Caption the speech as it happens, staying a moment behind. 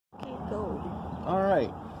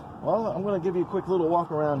Alright, well, I'm going to give you a quick little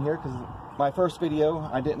walk around here because my first video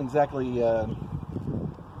I didn't exactly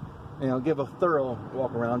give a thorough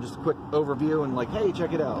walk around, just a quick overview and like, hey,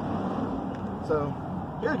 check it out. So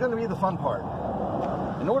here's going to be the fun part.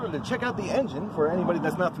 In order to check out the engine, for anybody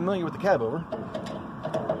that's not familiar with the cab over,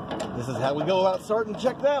 this is how we go out, start and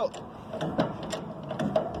check it out.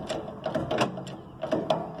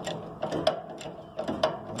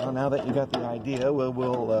 Well, now that you got the idea, we'll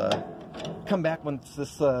come back once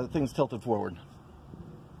this thing's tilted forward.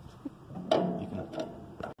 You can...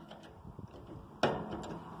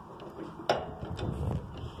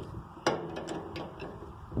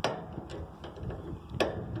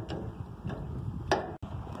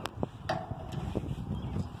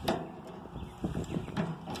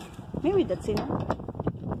 Maybe that's enough.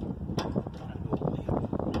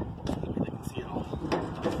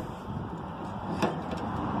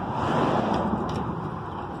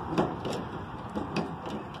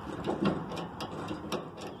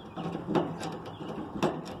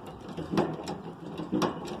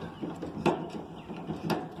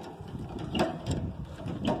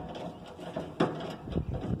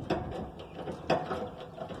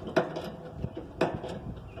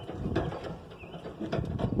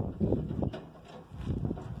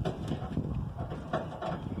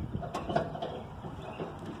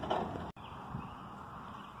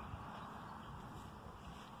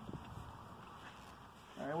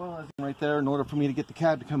 Right there, in order for me to get the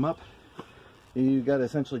cab to come up, you got to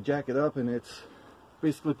essentially jack it up, and it's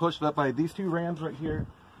basically pushed up by these two rams right here.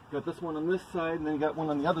 You got this one on this side, and then you got one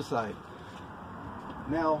on the other side.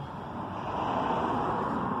 Now,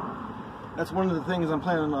 that's one of the things I'm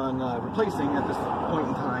planning on replacing at this point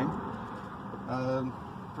in time,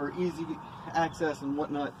 for easy access and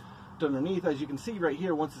whatnot to underneath. As you can see right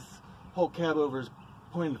here, once this whole cab over is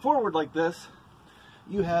pointed forward like this,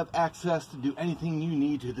 you have access to do anything you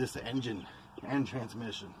need to this engine and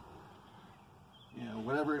transmission. You know,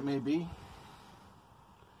 whatever it may be. You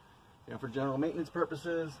know, for general maintenance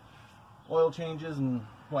purposes, oil changes, and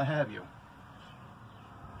what have you.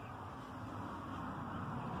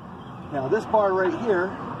 Now, this bar right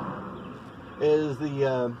here is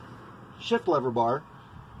the shift lever bar,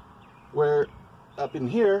 where up in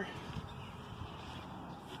here,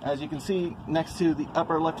 as you can see next to the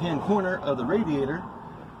upper left-hand corner of the radiator,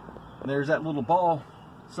 there's that little ball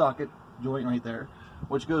socket joint right there,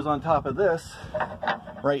 which goes on top of this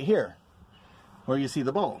right here, where you see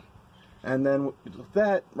the ball. And then with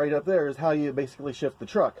that right up there is how you basically shift the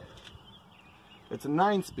truck. It's a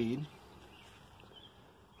 9-speed,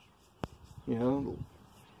 you know,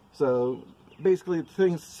 so basically the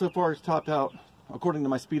thing so far is topped out, according to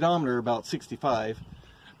my speedometer, about 65,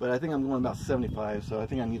 but I think I'm going about 75, so I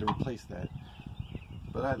think I need to replace that.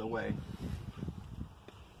 But either way,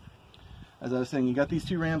 as I was saying, you got these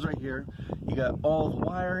two rams right here. You got all the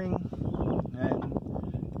wiring and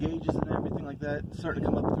gauges and everything like that starting to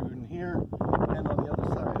come up through in here, and on the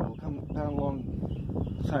other side, it will come down along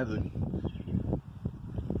the side of the,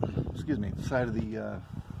 side of the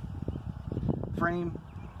frame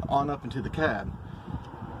on up into the cab.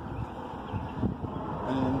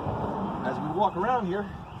 And as we walk around here,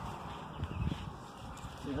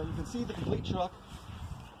 you know, you can see the complete truck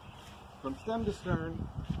from stem to stern,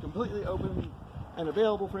 completely open and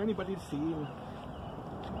available for anybody to see. And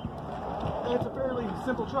it's a fairly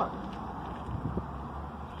simple truck.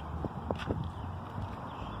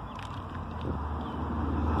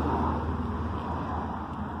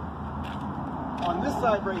 On this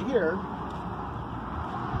side right here,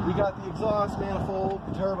 we got the exhaust manifold,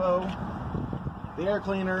 the turbo, the air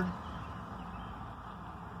cleaner,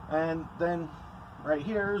 and then right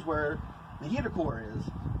here is where the heater core is.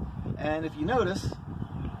 And if you notice,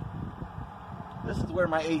 this is where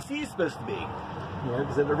my AC is supposed to be,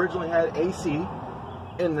 because it originally had AC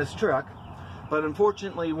in this truck, but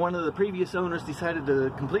unfortunately one of the previous owners decided to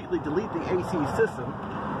completely delete the AC system,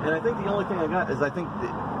 and I think the only thing I got is the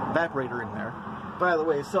evaporator in there. By the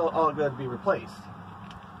way, it's still all got to be replaced.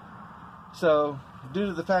 So due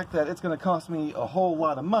to the fact that it's going to cost me a whole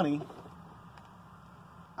lot of money,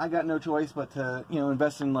 I got no choice but to, you know,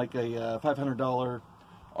 invest in like a $500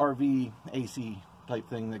 RV AC type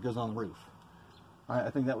thing that goes on the roof. I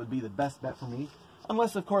think that would be the best bet for me,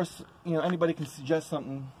 unless of course, you know, anybody can suggest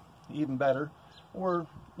something even better, or,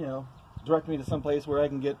 you know, direct me to some place where I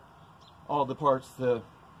can get all the parts to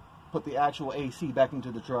put the actual AC back into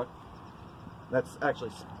the truck that's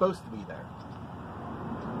actually supposed to be there.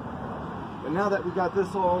 But now that we've got this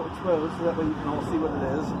all exposed, so that way you can all see what it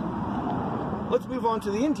is, let's move on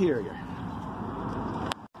to the interior.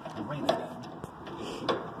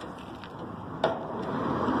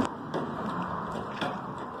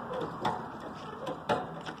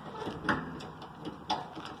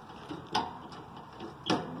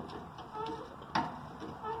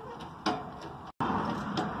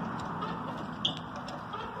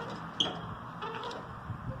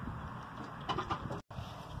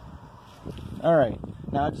 Alright,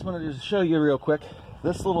 now I just wanted to show you real quick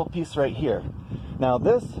this little piece right here. Now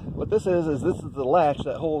what this is this is the latch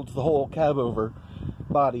that holds the whole cab over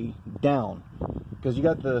body down. Because you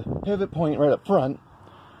got the pivot point right up front,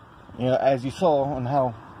 you know, as you saw on how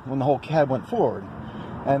when the whole cab went forward.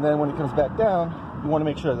 And then when it comes back down, you want to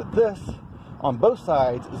make sure that this on both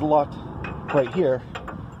sides is locked right here,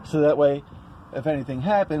 so that way if anything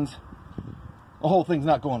happens, the whole thing's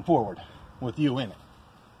not going forward with you in it.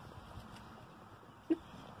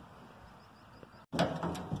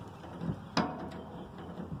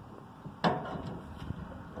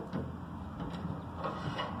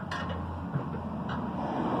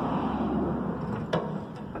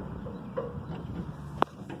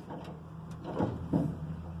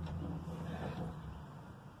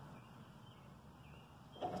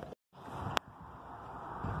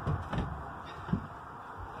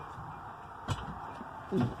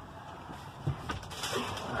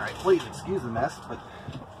 Alright, please excuse the mess, but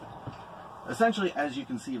essentially, as you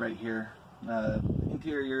can see right here,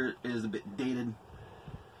 interior is a bit dated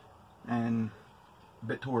and a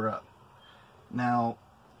bit tore up. Now,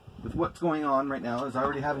 with what's going on right now is I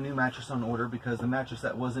already have a new mattress on order, because the mattress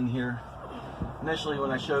that was in here initially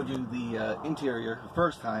when I showed you the interior the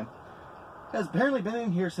first time has apparently been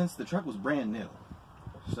in here since the truck was brand new.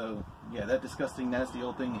 So, yeah, that disgusting, nasty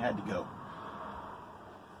old thing had to go.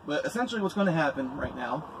 But essentially what's going to happen right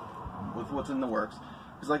now with what's in the works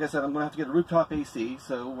is, like I said, I'm going to have to get a rooftop AC.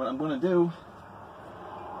 So what I'm going to do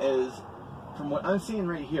is, from what I'm seeing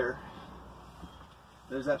right here,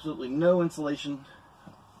 there's absolutely no insulation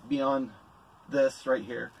beyond this right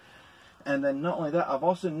here. And then not only that, I've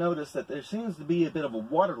also noticed that there seems to be a bit of a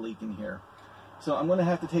water leak in here. So I'm going to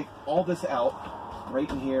have to take all this out, right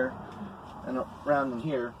in here and around in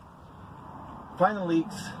here, find the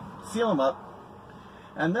leaks, seal them up,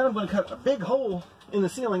 and then I'm going to cut a big hole in the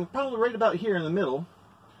ceiling, probably right about here in the middle,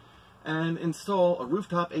 and install a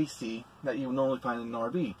rooftop AC that you would normally find in an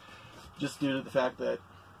RV, just due to the fact that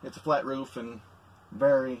it's a flat roof and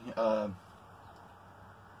very,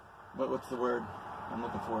 what's the word I'm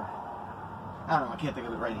looking for? I don't know, I can't think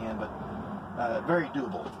of it right hand, but very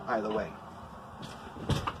doable either way.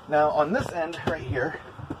 Now on this end right here,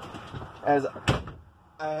 as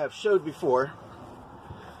I have showed before,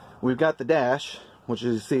 we've got the dash, which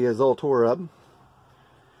you see is all tore up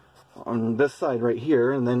on this side right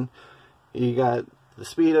here, and then you got the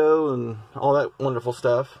speedo and all that wonderful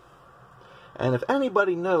stuff. And if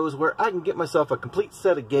anybody knows where I can get myself a complete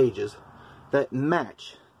set of gauges that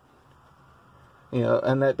match, you know,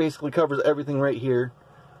 and that basically covers everything right here,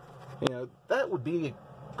 you know, that would be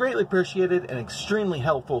greatly appreciated and extremely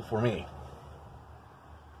helpful for me.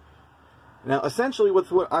 Now essentially what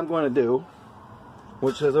I'm going to do,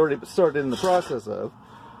 which has already started in the process of,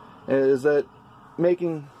 is that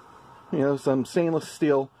making, you know, some stainless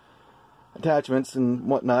steel attachments and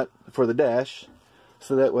whatnot for the dash,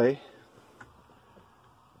 so that way,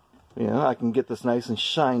 you know, I can get this nice and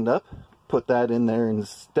shined up, put that in there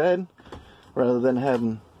instead, rather than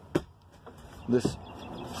having this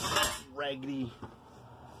raggedy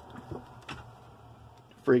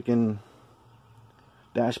freaking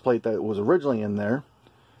dash plate that was originally in there.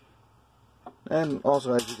 And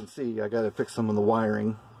also, as you can see, I got to fix some of the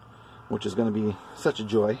wiring, which is going to be such a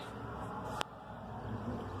joy.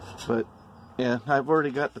 But yeah, I've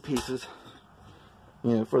already got the pieces,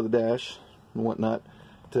 you know, for the dash and whatnot,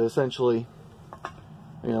 to essentially,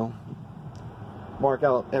 you know, mark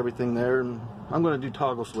out everything there. And I'm going to do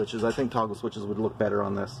toggle switches. I think toggle switches would look better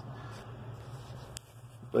on this.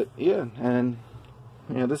 But yeah, and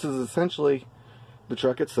you know, this is essentially the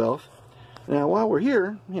truck itself. Now while we're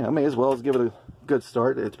here, you know, may as well give it a good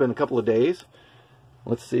start. It's been a couple of days.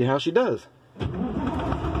 Let's see how she does.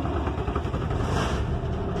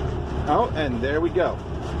 Oh, and there we go.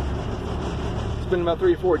 It's been about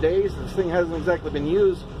 3 or 4 days. This thing hasn't exactly been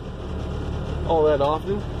used all that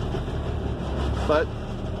often, but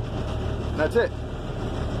that's it.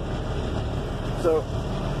 So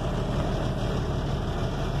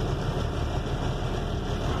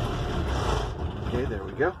okay, there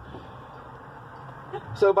we go.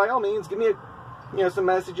 So by all means, give me some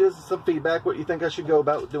messages, some feedback, what you think I should go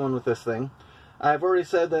about doing with this thing. I've already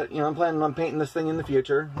said that, you know, I'm planning on painting this thing in the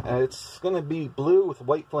future. It's going to be blue with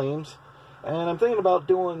white flames, and I'm thinking about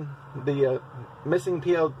doing the missing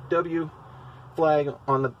POW flag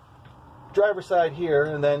on the driver's side here,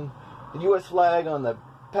 and then the U.S. flag on the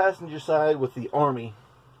passenger side with the Army,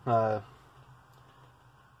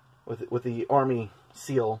 with the Army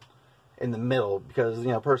seal in the middle, because,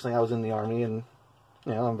 you know, personally I was in the Army, and,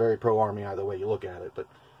 you know, I'm very pro-Army either way you look at it. But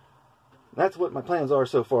that's what my plans are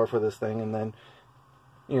so far for this thing. And then,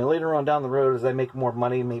 you know, later on down the road, as I make more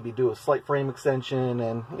money, maybe do a slight frame extension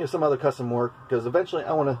and, you know, some other custom work, because eventually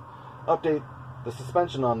I want to update the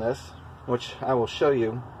suspension on this, which I will show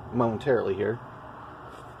you momentarily here.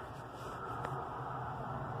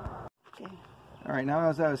 All right, now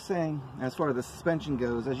as I was saying, as far as the suspension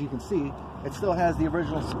goes, as you can see, it still has the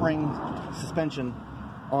original spring suspension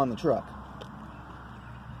on the truck.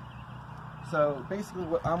 So basically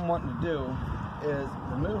what I'm wanting to do is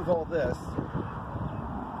remove all this,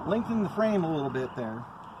 lengthen the frame a little bit there,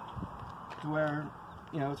 to where,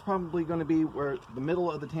 you know, it's probably going to be where the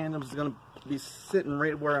middle of the tandem is going to be sitting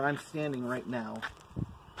right where I'm standing right now.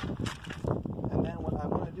 And then what I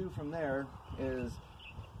want to do from there is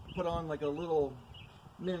put on like a little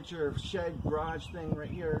miniature shed garage thing right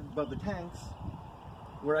here above the tanks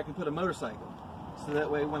where I can put a motorcycle. So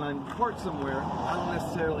that way when I'm parked somewhere, I don't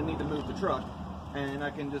necessarily need to move the truck, and I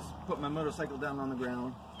can just put my motorcycle down on the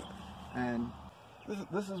ground. And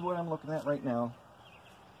this is what I'm looking at right now.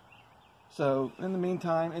 So in the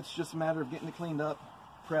meantime, it's just a matter of getting it cleaned up,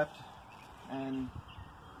 prepped, and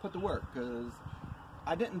put to work, because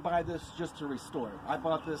I didn't buy this just to restore it. I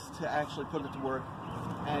bought this to actually put it to work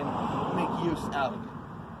and make use out of it.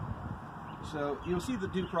 So you'll see the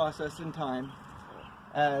due process in time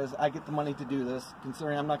as I get the money to do this,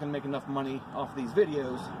 considering I'm not going to make enough money off these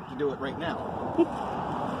videos to do it right now.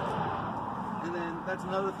 And then that's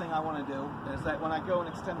another thing I want to do, is that when I go and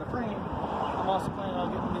extend the frame, I'm also planning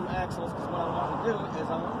on getting new axles, because what I want to do is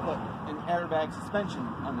I want to put an airbag suspension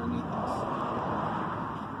underneath this.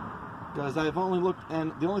 Because I've only looked,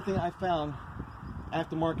 and the only thing I found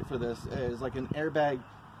aftermarket for this is like an airbag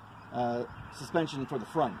suspension for the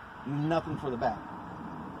front, nothing for the back.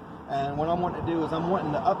 And what I'm wanting to do is I'm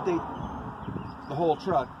wanting to update the whole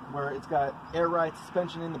truck, where it's got air ride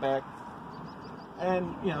suspension in the back,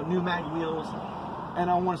 and, you know, new mag wheels, and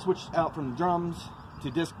I want to switch out from drums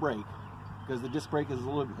to disc brake, because the disc brake is a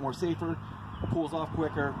little bit more safer, cools off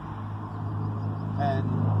quicker, and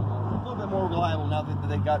a little bit more reliable now that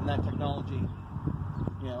they've gotten that technology,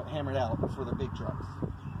 you know, hammered out for the big trucks.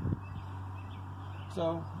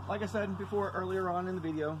 So, like I said before earlier on in the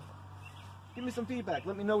video, give me some feedback.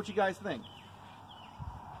 Let me know what you guys think.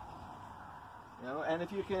 You know, and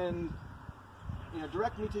if you can, you know,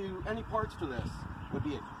 direct me to any parts for this, would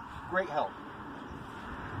be a great help.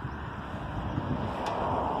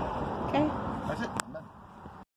 Okay. That's it.